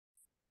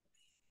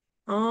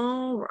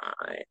All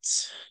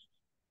right.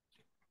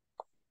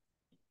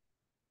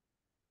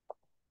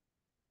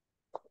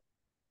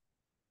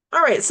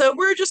 All right, so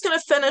we're just going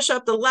to finish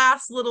up the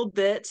last little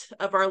bit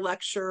of our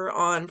lecture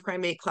on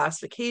primate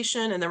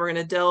classification, and then we're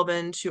going to delve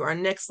into our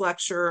next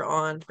lecture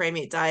on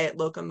primate diet,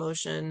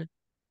 locomotion,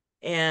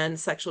 and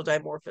sexual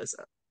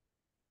dimorphism.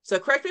 So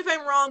correct me if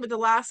I'm wrong, but the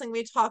last thing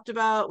we talked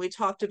about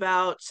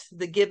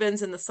the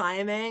gibbons and the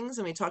siamangs,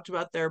 and we talked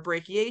about their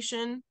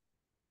brachiation,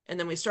 and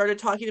then we started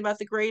talking about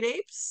the great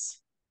apes.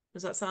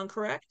 Does that sound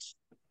correct?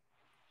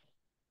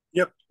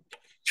 Yep.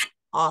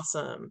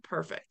 Awesome.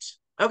 Perfect.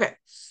 Okay.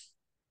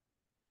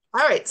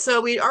 All right,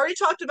 so we already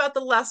talked about the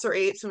lesser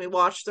apes and we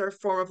watched their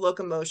form of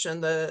locomotion.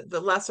 The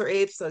lesser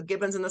apes, the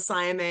gibbons and the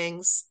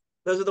siamangs,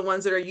 those are the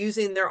ones that are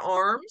using their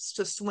arms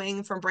to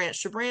swing from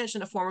branch to branch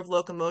in a form of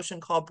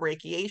locomotion called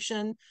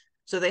brachiation.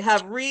 So they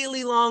have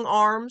really long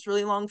arms,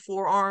 really long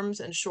forearms,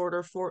 and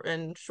shorter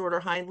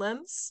hind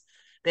limbs.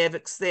 They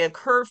have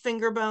curved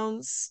finger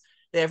bones.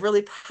 They have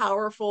really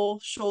powerful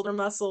shoulder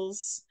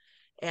muscles,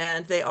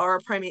 and they are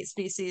a primate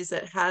species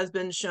that has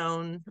been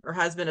shown or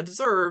has been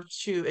observed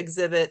to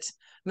exhibit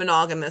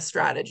monogamous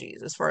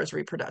strategies as far as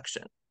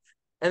reproduction.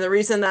 And the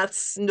reason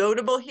that's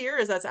notable here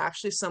is that's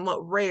actually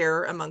somewhat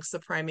rare amongst the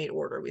primate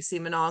order. We see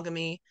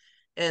monogamy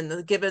in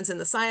the gibbons and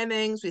the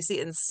siamangs. We see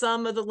it in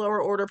some of the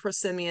lower order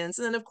prosimians,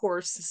 and then, of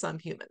course, some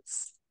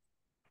humans.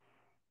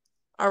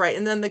 All right,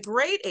 and then the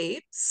great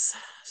apes.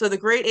 So the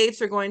great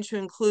apes are going to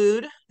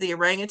include the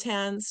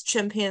orangutans,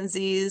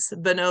 chimpanzees,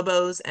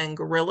 bonobos, and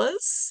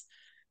gorillas.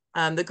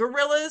 The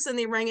gorillas and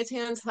the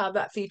orangutans have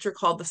that feature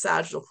called the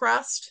sagittal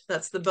crest.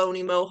 That's the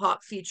bony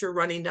mohawk feature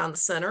running down the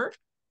center,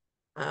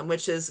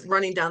 which is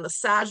running down the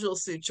sagittal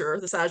suture.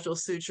 The sagittal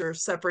suture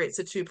separates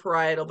the two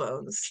parietal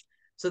bones.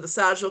 So the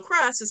sagittal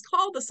crest is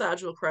called the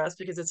sagittal crest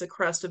because it's a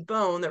crest of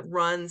bone that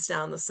runs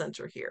down the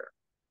center here.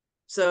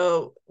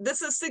 So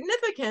this is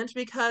significant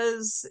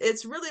because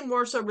it's really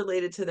more so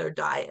related to their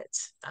diet,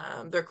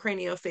 their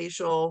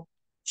craniofacial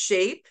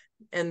shape,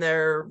 and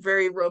their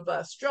very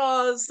robust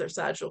jaws, their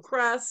sagittal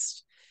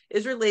crest,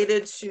 is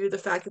related to the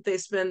fact that they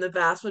spend the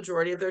vast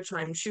majority of their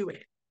time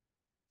chewing.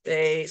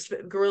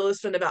 Gorillas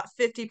spend about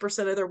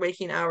 50% of their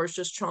waking hours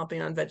just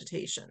chomping on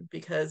vegetation,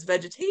 because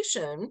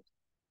vegetation,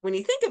 when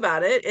you think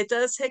about it, it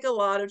does take a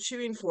lot of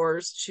chewing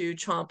force to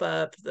chomp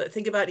up.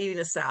 Think about eating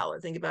a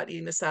salad. Think about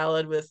eating a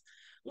salad with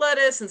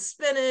lettuce and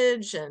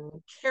spinach and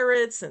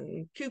carrots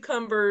and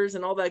cucumbers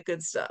and all that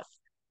good stuff.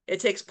 It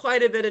takes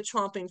quite a bit of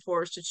chomping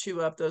force to chew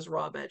up those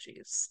raw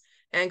veggies.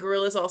 And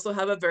gorillas also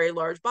have a very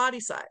large body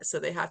size, so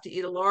they have to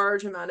eat a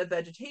large amount of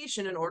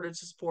vegetation in order to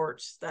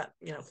support that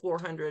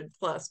 400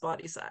 plus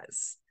body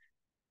size.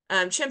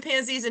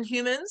 Chimpanzees and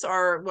humans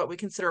are what we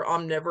consider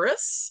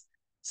omnivorous.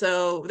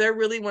 So they're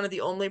really one of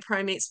the only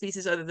primate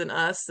species other than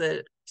us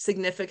that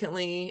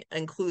significantly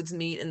includes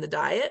meat in the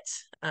diet.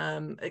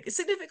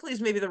 Significantly is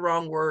maybe the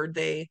wrong word.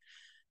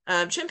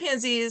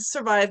 Chimpanzees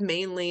survive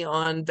mainly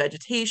on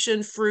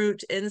vegetation,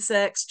 fruit,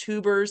 insects,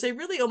 tubers. They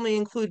really only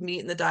include meat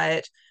in the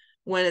diet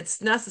when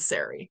it's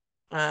necessary.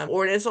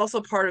 Or it's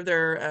also part of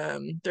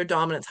their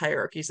dominance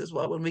hierarchies as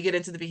well. When we get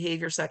into the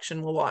behavior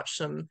section, we'll watch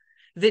some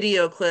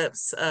video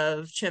clips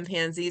of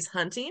chimpanzees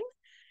hunting,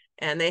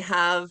 and they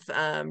have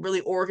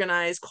really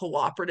organized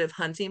cooperative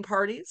hunting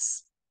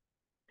parties.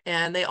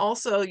 And they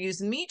also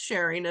use meat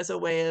sharing as a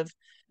way of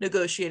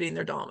negotiating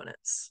their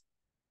dominance.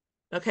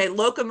 Okay,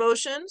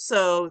 locomotion.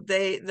 So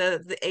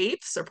the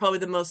apes are probably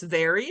the most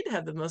varied,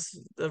 have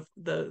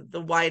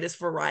the widest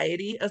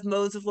variety of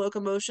modes of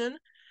locomotion,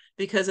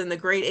 because in the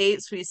great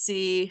apes we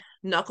see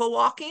knuckle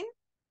walking.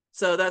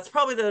 So that's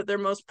probably their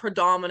most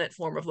predominant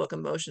form of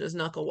locomotion is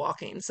knuckle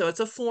walking. So it's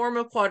a form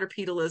of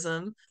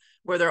quadrupedalism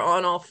where they're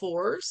on all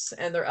fours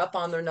and they're up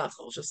on their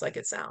knuckles, just like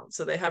it sounds.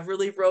 So they have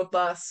really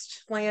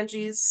robust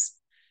phalanges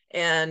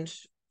and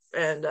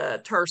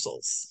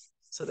tarsals.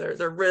 So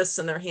their wrists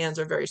and their hands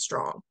are very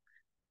strong.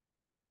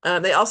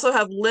 They also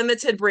have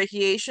limited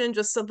brachiation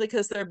just simply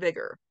because they're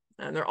bigger.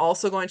 And they're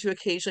also going to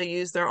occasionally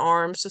use their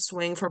arms to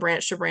swing from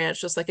branch to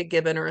branch, just like a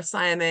gibbon or a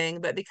siamang.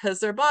 But because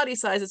their body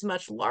size is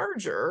much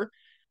larger,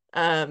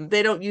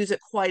 they don't use it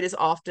quite as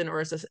often or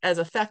as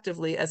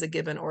effectively as a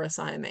gibbon or a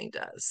siamang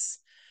does.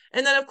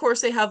 And then, of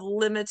course, they have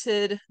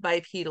limited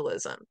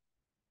bipedalism,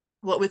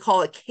 what we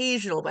call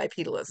occasional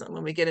bipedalism.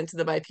 When we get into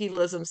the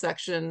bipedalism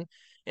section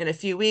in a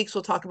few weeks,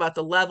 we'll talk about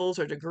the levels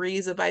or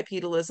degrees of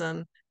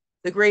bipedalism.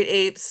 The great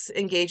apes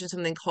engage in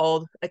something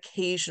called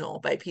occasional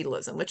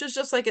bipedalism, which is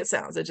just like it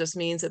sounds. It just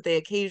means that they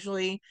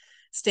occasionally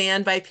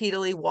stand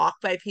bipedally, walk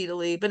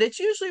bipedally, but it's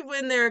usually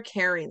when they're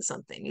carrying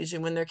something,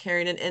 usually when they're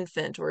carrying an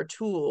infant or a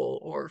tool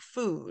or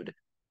food.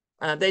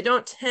 They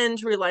don't tend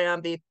to rely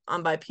on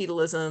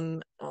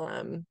bipedalism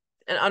on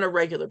a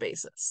regular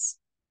basis.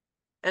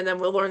 And then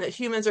we'll learn that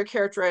humans are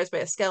characterized by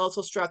a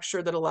skeletal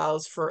structure that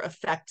allows for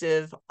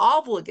effective,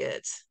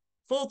 obligate,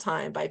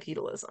 full-time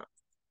bipedalism.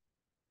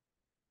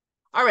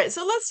 All right,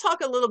 so let's talk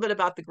a little bit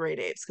about the great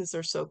apes because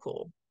they're so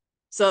cool.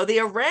 So the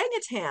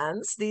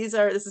orangutans,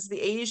 this is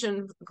the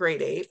Asian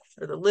great ape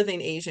or the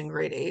living Asian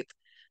great ape.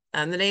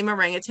 The name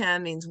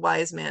orangutan means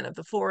wise man of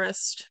the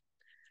forest.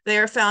 They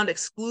are found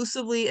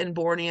exclusively in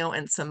Borneo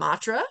and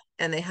Sumatra,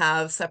 and they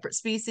have separate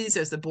species.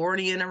 There's the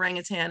Bornean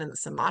orangutan and the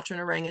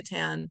Sumatran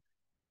orangutan.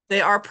 They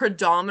are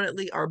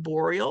predominantly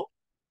arboreal,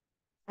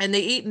 and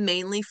they eat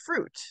mainly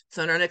fruit.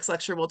 So in our next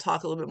lecture, we'll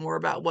talk a little bit more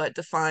about what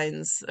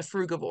defines a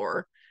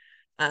frugivore.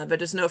 But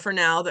just know for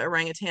now that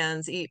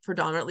orangutans eat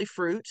predominantly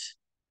fruit.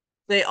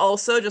 They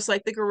also, just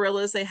like the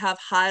gorillas, they have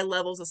high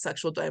levels of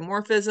sexual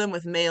dimorphism,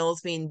 with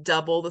males being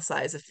double the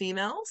size of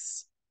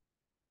females.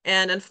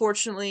 And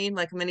unfortunately,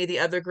 like many of the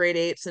other great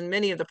apes and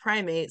many of the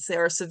primates, they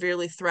are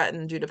severely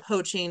threatened due to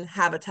poaching,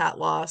 habitat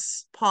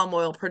loss, palm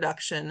oil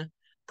production,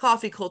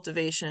 coffee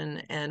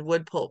cultivation, and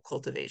wood pulp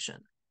cultivation.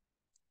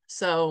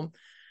 So,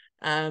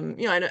 I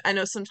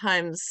know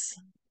sometimes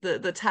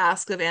the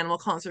task of animal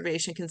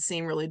conservation can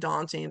seem really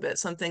daunting, but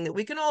something that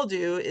we can all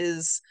do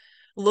is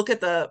look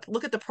at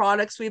the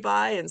products we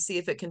buy and see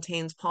if it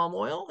contains palm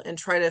oil and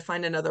try to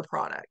find another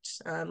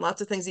product.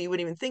 Lots of things that you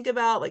wouldn't even think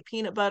about, like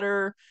peanut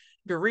butter,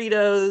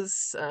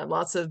 Doritos,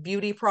 lots of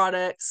beauty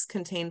products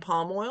contain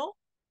palm oil.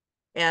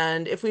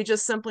 And if we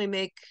just simply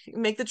make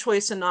the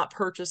choice to not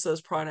purchase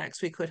those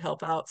products, we could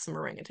help out some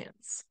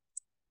orangutans.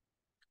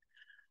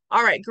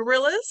 All right,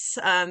 gorillas.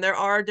 There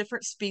are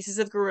different species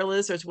of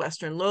gorillas. There's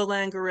Western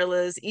lowland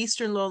gorillas,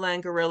 Eastern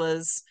lowland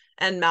gorillas,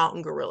 and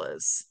mountain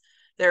gorillas.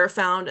 They're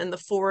found in the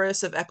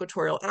forests of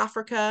equatorial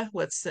Africa,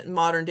 what's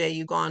modern day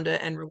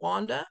Uganda and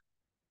Rwanda,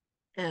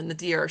 and the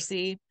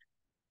DRC.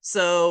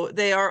 So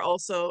they are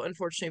also,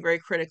 unfortunately, very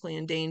critically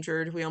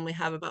endangered. We only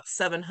have about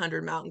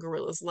 700 mountain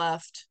gorillas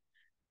left.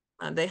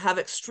 They have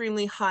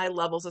extremely high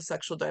levels of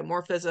sexual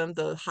dimorphism,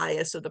 the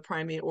highest of the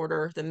primate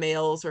order. The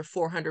males are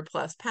 400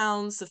 plus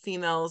pounds, the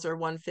females are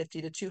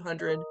 150 to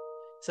 200.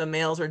 So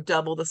males are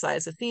double the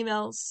size of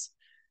females.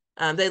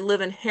 They live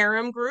in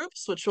harem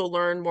groups, which we'll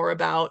learn more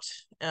about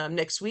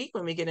next week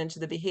when we get into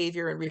the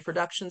behavior and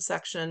reproduction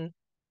section.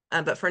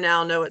 But for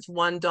now, no, it's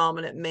one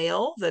dominant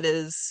male that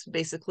is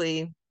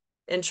basically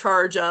in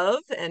charge of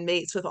and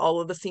mates with all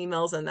of the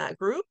females in that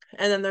group.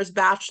 And then there's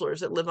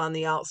bachelors that live on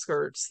the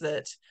outskirts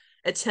that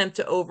attempt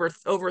to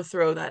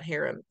overthrow that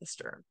harem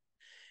master.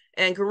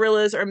 And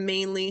gorillas are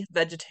mainly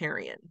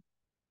vegetarian,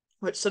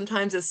 which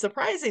sometimes is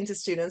surprising to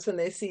students when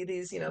they see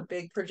these,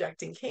 big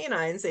projecting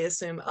canines. They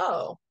assume,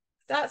 oh,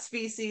 that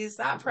species,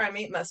 that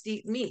primate must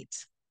eat meat.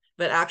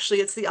 But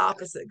actually, it's the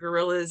opposite.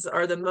 Gorillas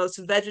are the most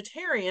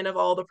vegetarian of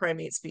all the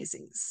primate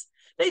species.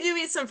 They do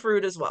eat some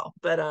fruit as well,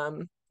 but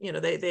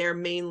they are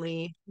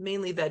mainly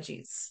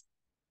veggies,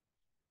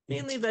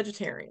 mainly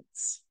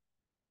vegetarians.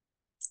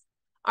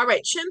 All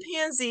right,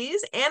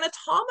 chimpanzees,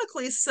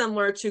 anatomically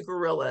similar to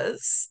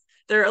gorillas.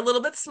 They're a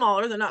little bit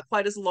smaller, they're not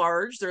quite as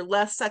large, they're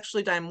less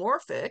sexually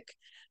dimorphic,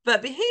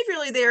 but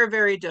behaviorally they are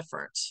very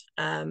different.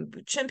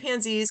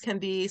 Chimpanzees can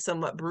be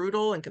somewhat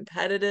brutal and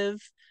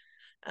competitive.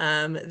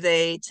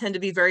 They tend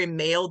to be very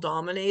male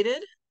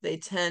dominated. They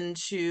tend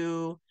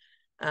to,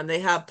 they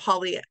have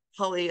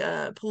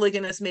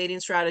polygamous mating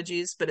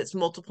strategies, but it's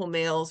multiple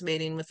males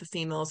mating with the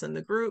females in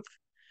the group.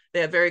 They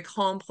have very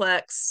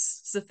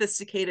complex,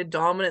 sophisticated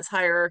dominance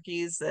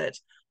hierarchies that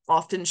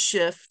often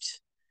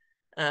shift.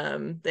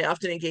 They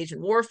often engage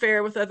in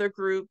warfare with other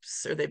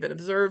groups, or they've been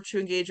observed to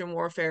engage in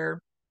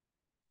warfare.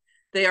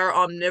 They are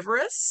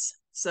omnivorous,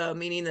 so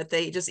meaning that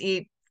they just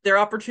eat, they're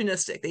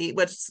opportunistic. They eat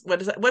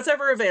what's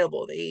ever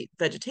available. They eat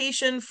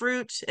vegetation,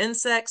 fruit,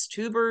 insects,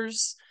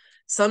 tubers,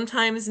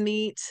 sometimes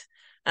meat,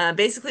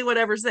 basically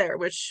whatever's there,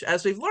 which,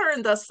 as we've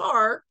learned thus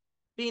far,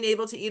 being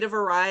able to eat a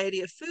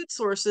variety of food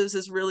sources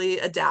is really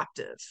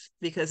adaptive,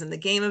 because in the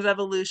game of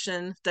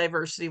evolution,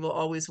 diversity will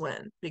always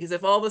win. Because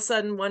if all of a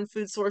sudden one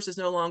food source is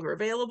no longer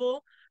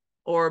available,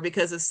 or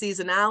because of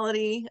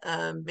seasonality,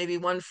 maybe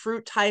one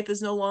fruit type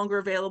is no longer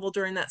available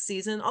during that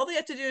season, all they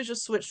have to do is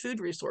just switch food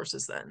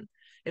resources then.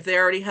 If they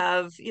already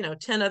have,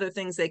 10 other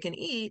things they can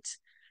eat,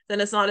 then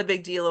it's not a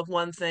big deal if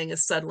one thing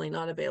is suddenly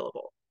not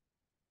available.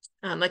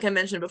 Like I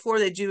mentioned before,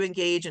 they do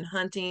engage in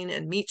hunting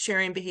and meat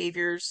sharing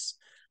behaviors.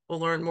 We'll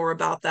learn more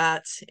about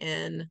that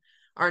in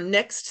our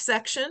next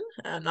section,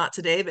 not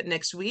today, but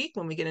next week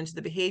when we get into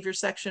the behavior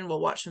section. We'll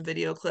watch some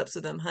video clips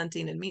of them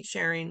hunting and meat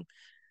sharing.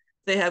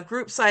 They have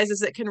group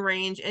sizes that can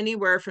range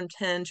anywhere from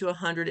 10 to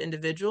 100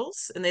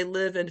 individuals, and they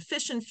live in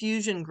fission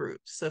fusion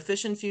groups. So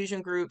fission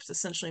fusion groups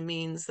essentially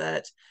means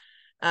that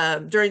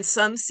during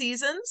some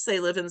seasons,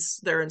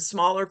 they're in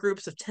smaller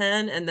groups of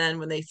 10, and then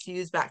when they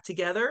fuse back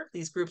together,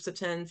 these groups of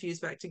 10 fuse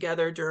back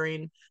together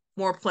during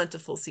more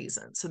plentiful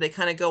seasons. So they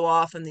kind of go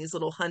off in these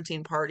little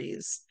hunting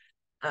parties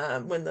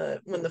when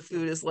the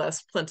food is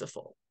less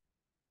plentiful.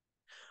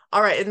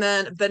 All right, and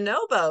then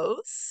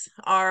bonobos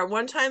are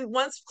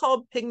once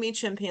called pygmy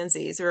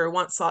chimpanzees, or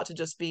once thought to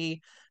just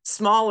be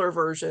smaller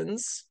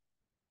versions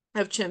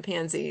of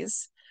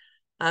chimpanzees.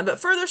 But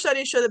further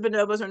studies show that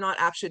bonobos are not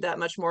actually that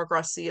much more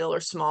gracile or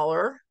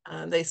smaller.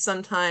 They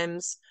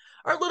sometimes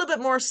are a little bit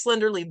more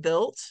slenderly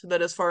built,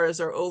 but as far as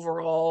their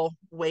overall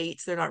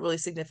weight, they're not really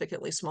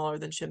significantly smaller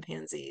than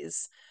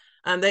chimpanzees.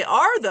 They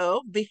are,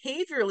 though,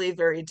 behaviorally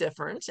very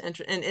different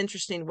in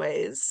interesting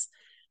ways.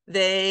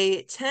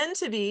 They tend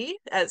to be,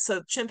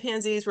 so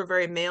chimpanzees were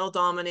very male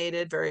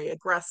dominated, very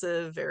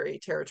aggressive, very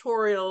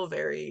territorial,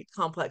 very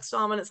complex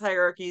dominance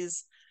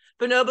hierarchies.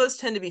 Bonobos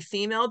tend to be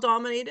female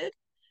dominated.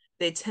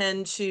 They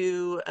tend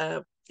to,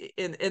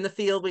 in the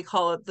field, we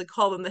call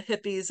them the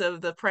hippies of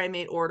the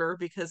primate order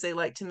because they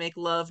like to make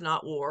love,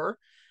 not war.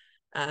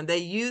 They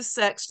use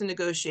sex to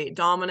negotiate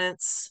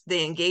dominance.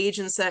 They engage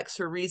in sex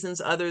for reasons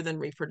other than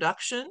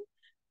reproduction.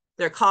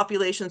 Their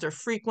copulations are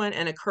frequent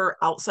and occur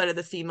outside of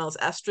the female's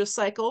estrus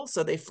cycle.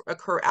 So they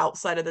occur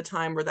outside of the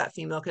time where that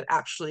female could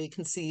actually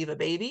conceive a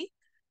baby.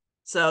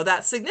 So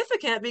that's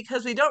significant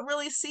because we don't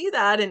really see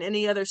that in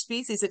any other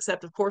species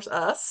except, of course,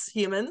 us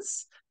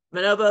humans.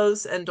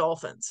 Bonobos and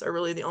dolphins are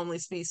really the only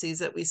species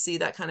that we see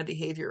that kind of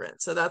behavior in.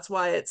 So that's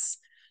why it's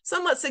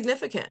somewhat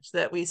significant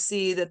that we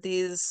see that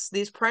these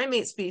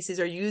primate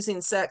species are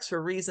using sex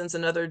for reasons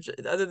and other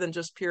than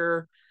just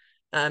pure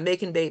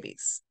making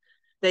babies.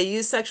 They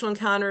use sexual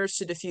encounters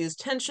to diffuse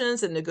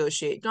tensions and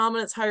negotiate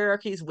dominance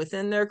hierarchies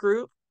within their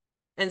group,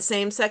 and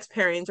same-sex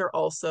pairings are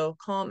also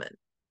common.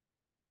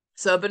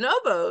 So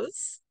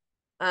bonobos,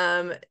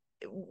 um,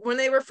 when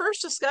they were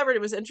first discovered,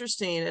 it was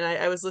interesting, and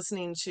I was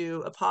listening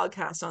to a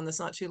podcast on this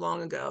not too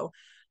long ago.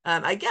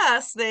 I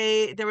guess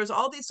there was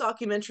all these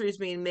documentaries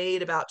being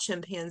made about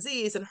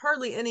chimpanzees and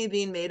hardly any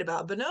being made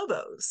about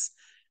bonobos,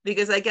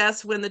 because I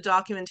guess when the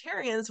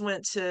documentarians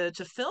went to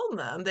film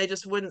them, they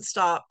just wouldn't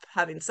stop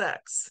having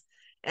sex.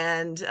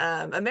 And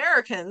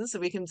Americans,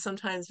 we can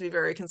sometimes be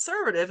very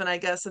conservative, and I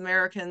guess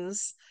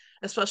Americans,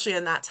 especially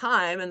in that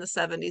time in the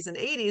 70s and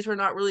 80s, were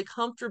not really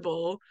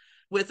comfortable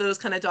with those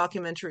kind of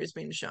documentaries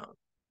being shown.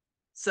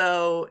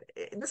 So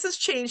this is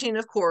changing,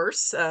 of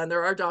course.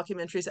 There are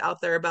documentaries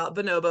out there about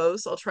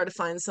bonobos. I'll try to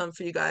find some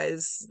for you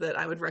guys that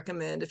I would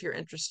recommend if you're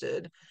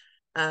interested.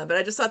 But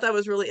I just thought that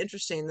was really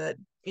interesting that,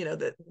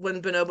 that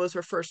when bonobos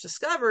were first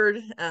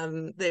discovered,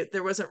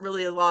 there wasn't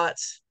really a lot,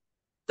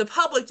 the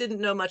public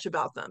didn't know much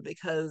about them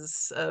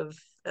because of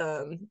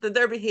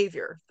their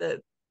behavior, that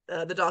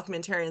the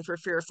documentarians were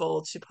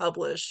fearful to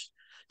publish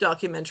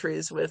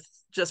documentaries with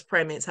just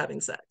primates having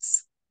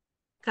sex.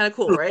 Kind of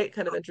cool, right?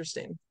 Kind of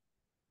interesting.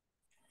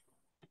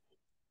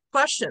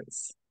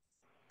 Questions,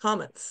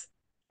 comments?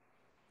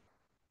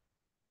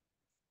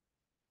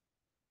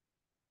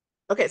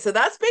 Okay, so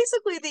that's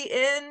basically the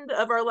end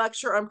of our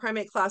lecture on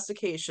primate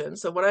classification.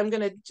 So what I'm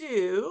going to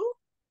do,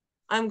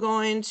 I'm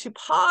going to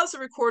pause the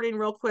recording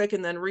real quick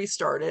and then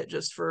restart it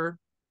just for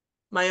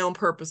my own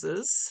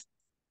purposes.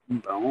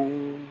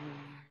 Boom.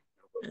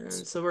 And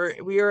so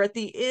we are at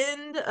the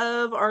end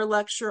of our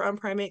lecture on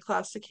primate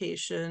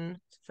classification.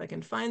 If I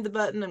can find the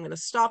button, I'm going to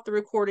stop the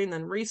recording,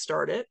 then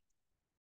restart it.